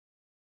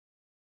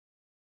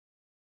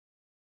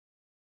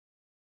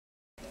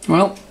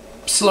Well,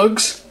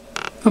 slugs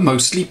are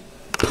mostly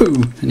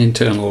poo and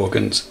internal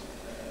organs.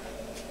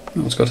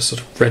 Oh, it's got a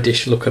sort of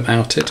reddish look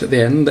about it at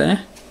the end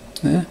there.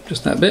 There,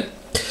 just that bit.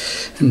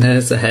 And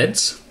there's the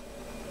heads.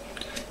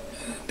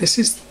 This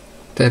is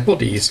their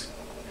bodies.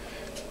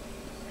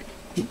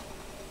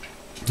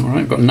 Alright,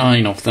 I've got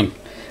 9 of them.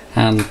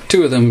 And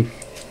 2 of them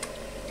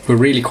were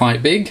really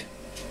quite big.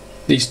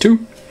 These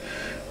 2.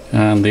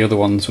 And the other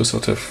ones were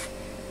sort of,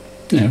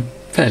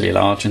 fairly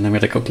large. And then we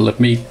had a couple of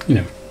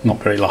not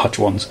very large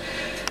ones.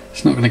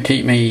 It's not going to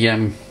keep me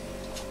from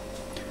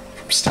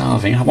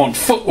starving. I want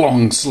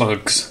foot-long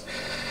slugs.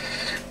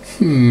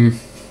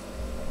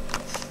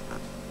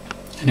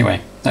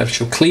 Anyway, I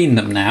shall clean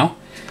them now,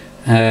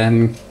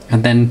 and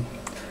then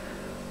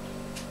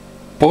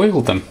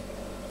boil them,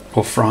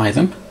 or fry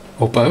them,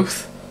 or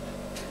both.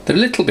 They're a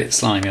little bit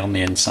slimy on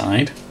the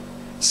inside,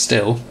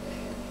 still.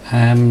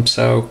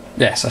 So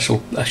yes, I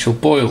shall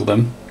boil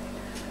them,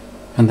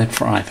 and then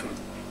fry them.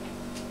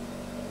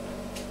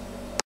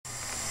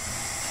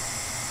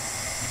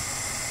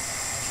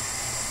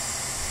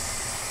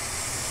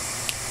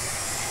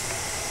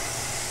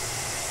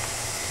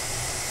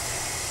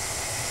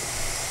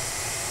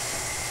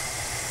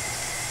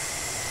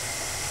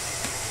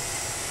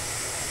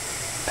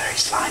 Very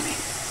slimy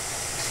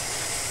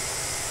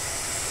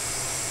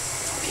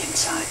on the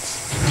insides.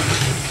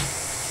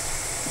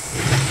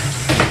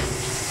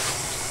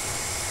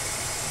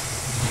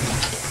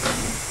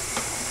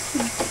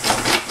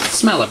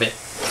 Smell a bit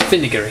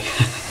vinegary.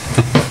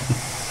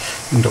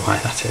 Wonder why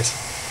that is.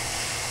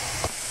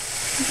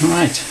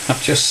 Right,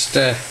 I've just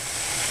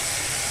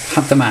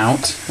had them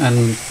out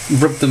and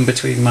rubbed them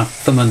between my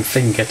thumb and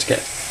finger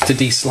to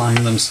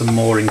de-slime them some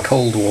more in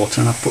cold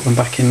water, and I've put them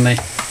back into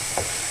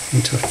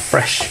a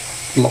fresh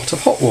lot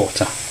of hot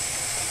water.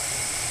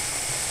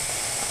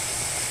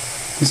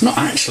 There's not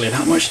actually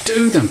that much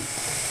to them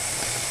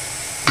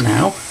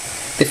now.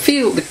 They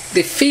feel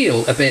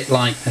a bit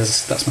like,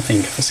 that's my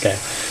finger for scale.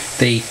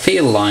 They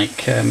feel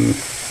like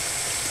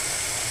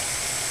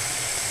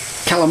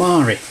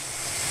calamari,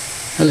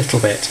 a little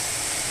bit.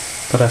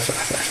 But I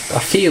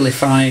feel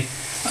if I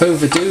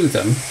overdo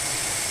them,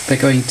 they're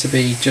going to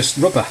be just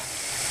rubber.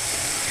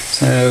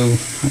 So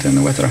I don't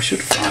know whether I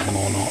should fry them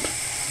or not.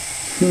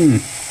 I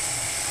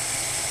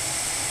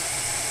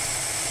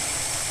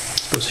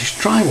suppose I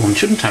should try one,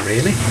 shouldn't I,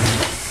 really?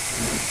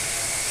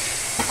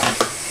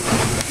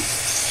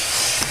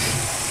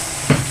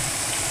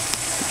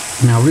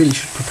 Now I really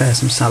should prepare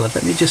some salad.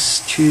 Let me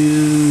just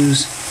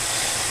choose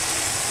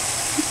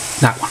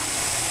that one.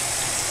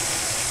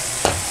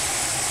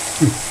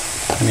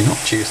 Let me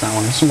not choose that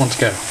one. It doesn't want to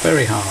go.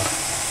 Very hard.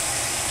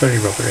 Very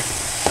rubbery.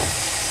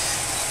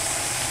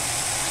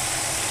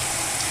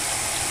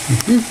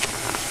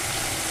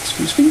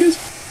 Squeeze fingers.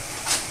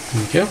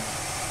 There we go.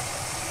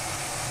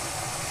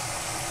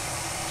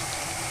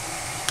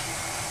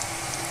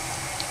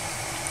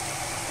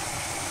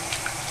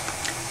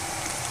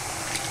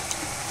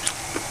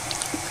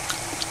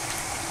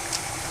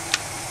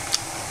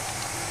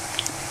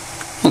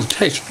 Well, the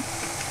taste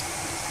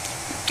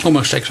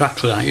almost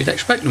exactly like you'd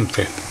expect them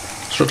to.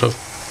 Sort of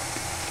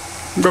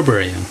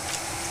rubbery and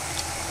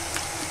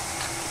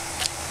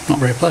not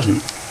very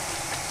pleasant.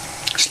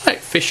 Slight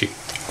fishy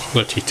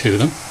quality to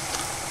them.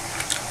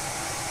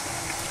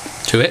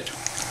 To it.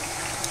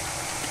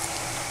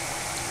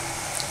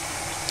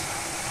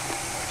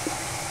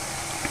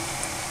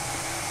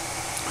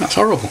 That's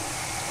horrible.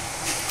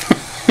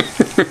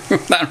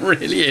 That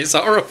really is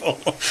horrible.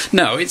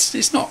 No,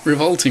 it's not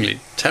revoltingly,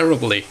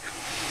 terribly.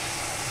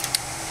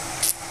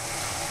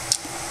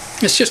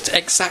 It's just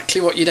exactly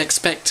what you'd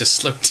expect a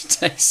slug to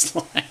taste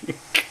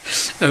like,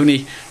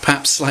 only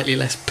perhaps slightly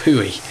less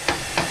pooey.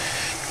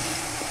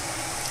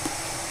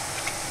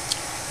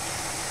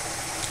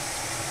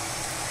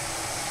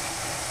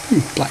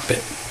 Black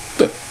bit,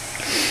 but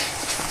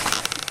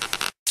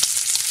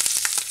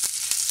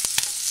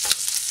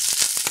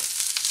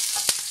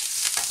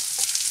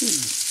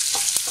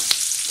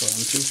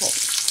gone too hot.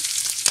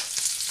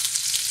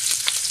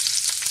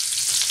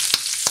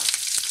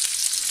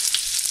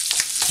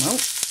 Well,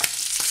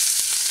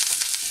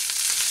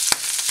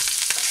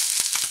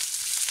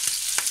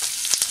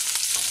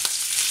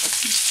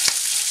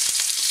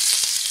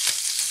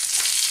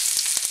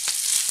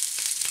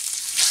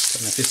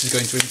 don't know if this is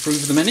going to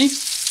improve them any.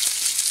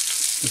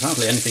 There's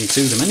hardly anything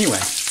to them anyway.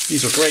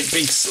 These were great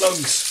big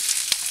slugs.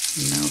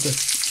 And now the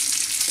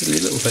diddly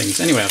little things.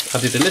 Anyway, I've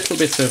added a little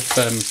bit of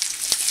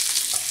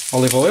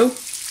olive oil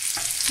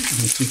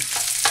and some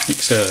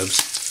mixed herbs.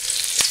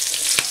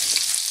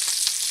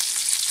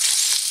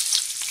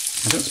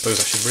 I don't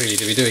suppose I should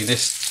really be doing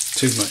this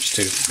too much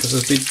too, because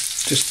there's been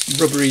just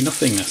rubbery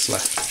nothingness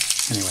left.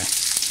 Anyway,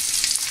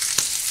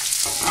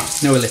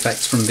 no ill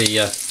effects from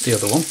the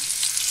other one.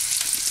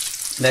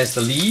 There's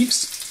the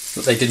leaves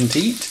that they didn't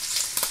eat.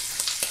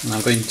 And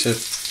I'm going to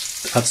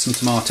add some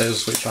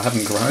tomatoes which I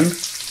haven't grown.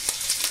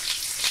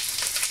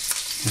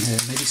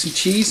 Maybe some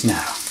cheese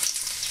now.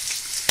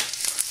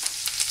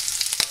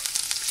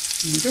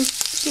 There we go,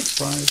 stir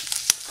fries.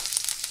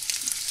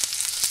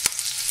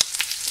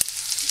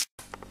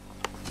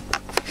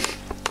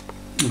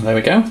 There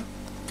we go.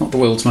 Not the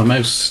world's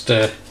most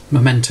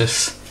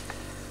momentous,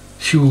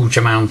 huge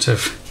amount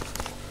of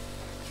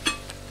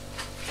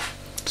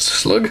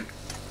slug.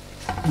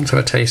 Let's have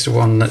a taste of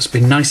one that's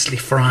been nicely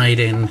fried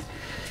in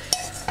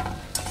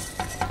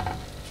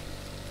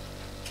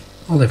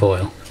olive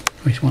oil.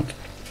 Wait, you want?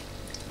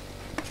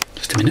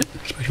 Just a minute.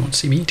 I suppose you want to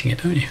see me eating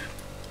it, don't you?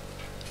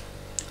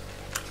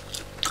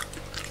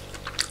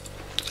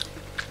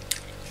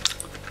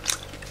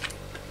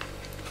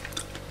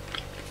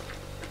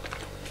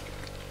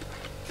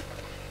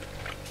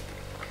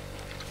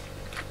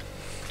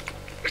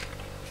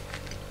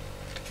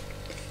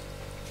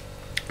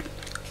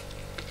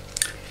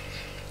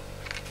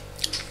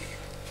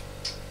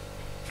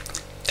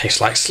 Tastes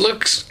like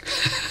slugs.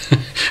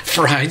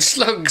 Fried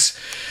slugs.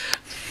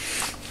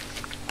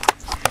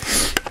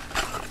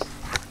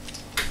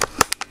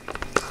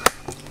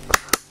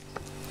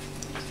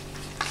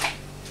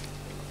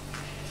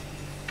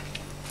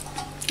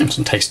 It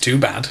doesn't taste too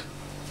bad.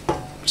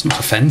 It's not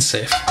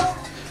offensive.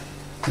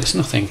 There's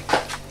nothing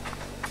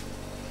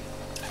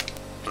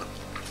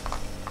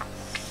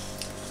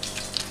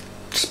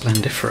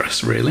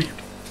splendiferous, really.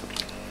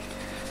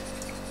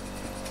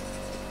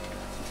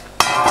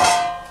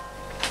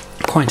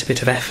 Quite a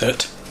bit of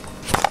effort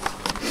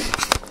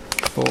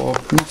for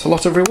not a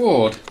lot of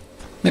reward.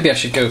 Maybe I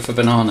should go for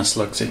banana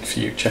slugs in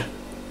future.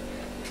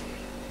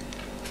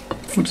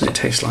 What does it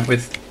taste like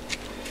with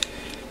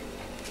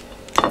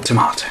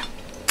tomato?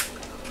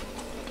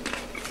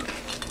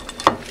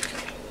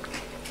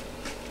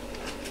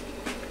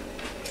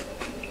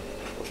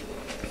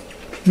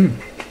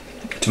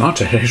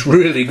 Tomato is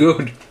really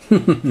good.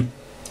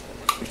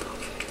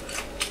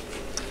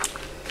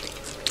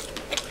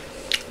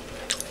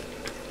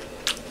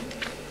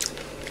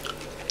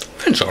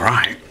 It's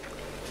alright.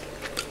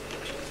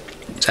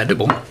 It's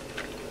edible.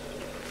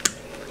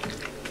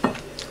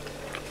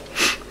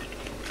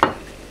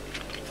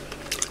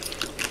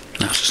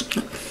 That's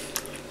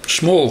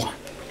small.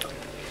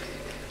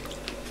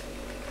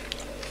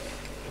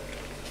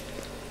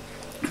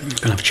 I'm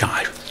gonna have a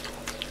chive.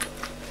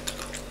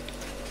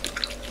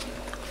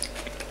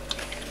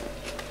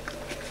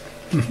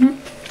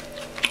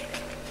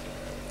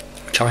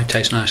 Chive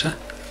tastes nicer.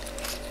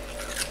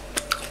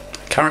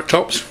 Carrot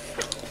tops.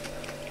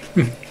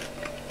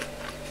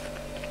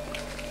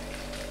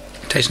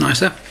 Tastes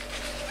nicer.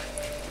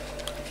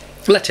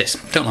 Lettuce.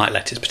 Don't like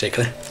lettuce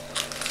particularly.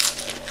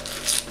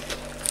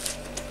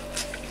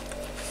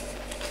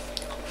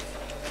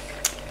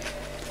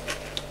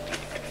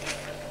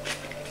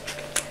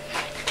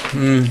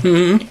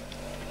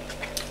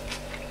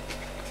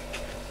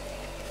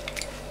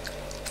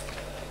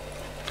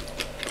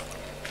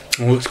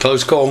 Oh, it's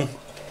close call.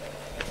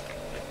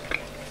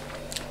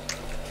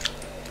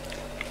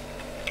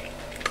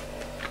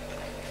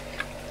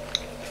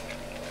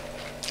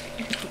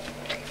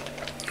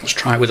 Let's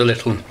try it with a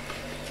little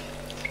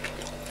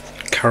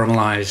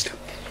caramelised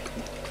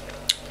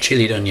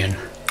chilled onion.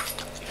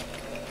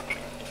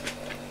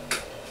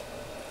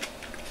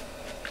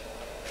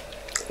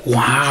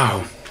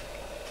 Wow!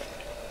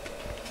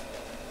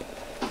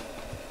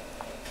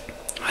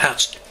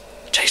 That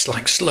tastes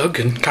like slug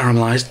and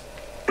caramelised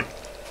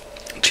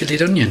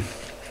chilled onion.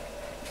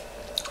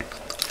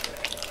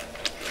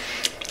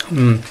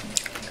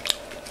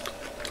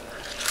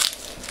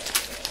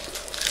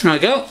 There we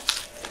go.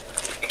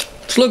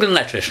 Slug and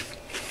lettuce.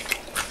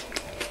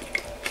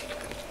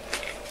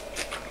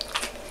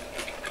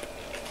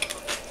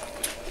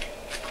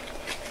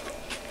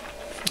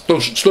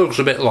 Slug's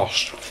a bit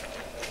lost.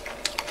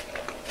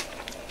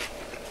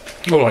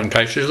 All I can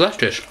taste is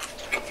lettuce.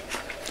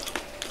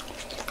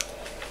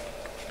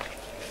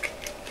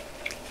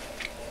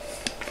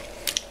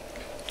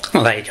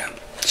 Well, there you go.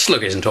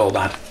 Slug isn't all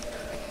bad.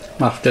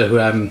 We'll have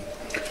to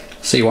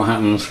see what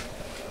happens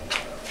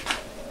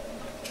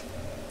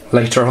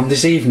later on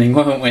this evening,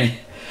 won't we?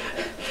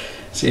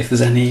 See if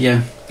there's any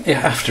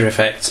after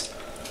effects.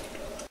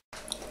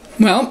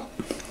 Well,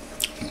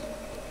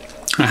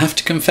 I have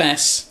to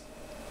confess,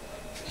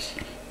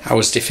 I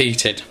was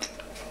defeated.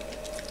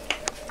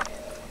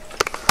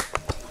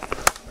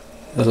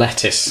 The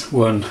lettuce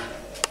won.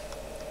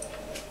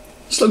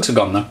 Slugs are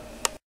gone though.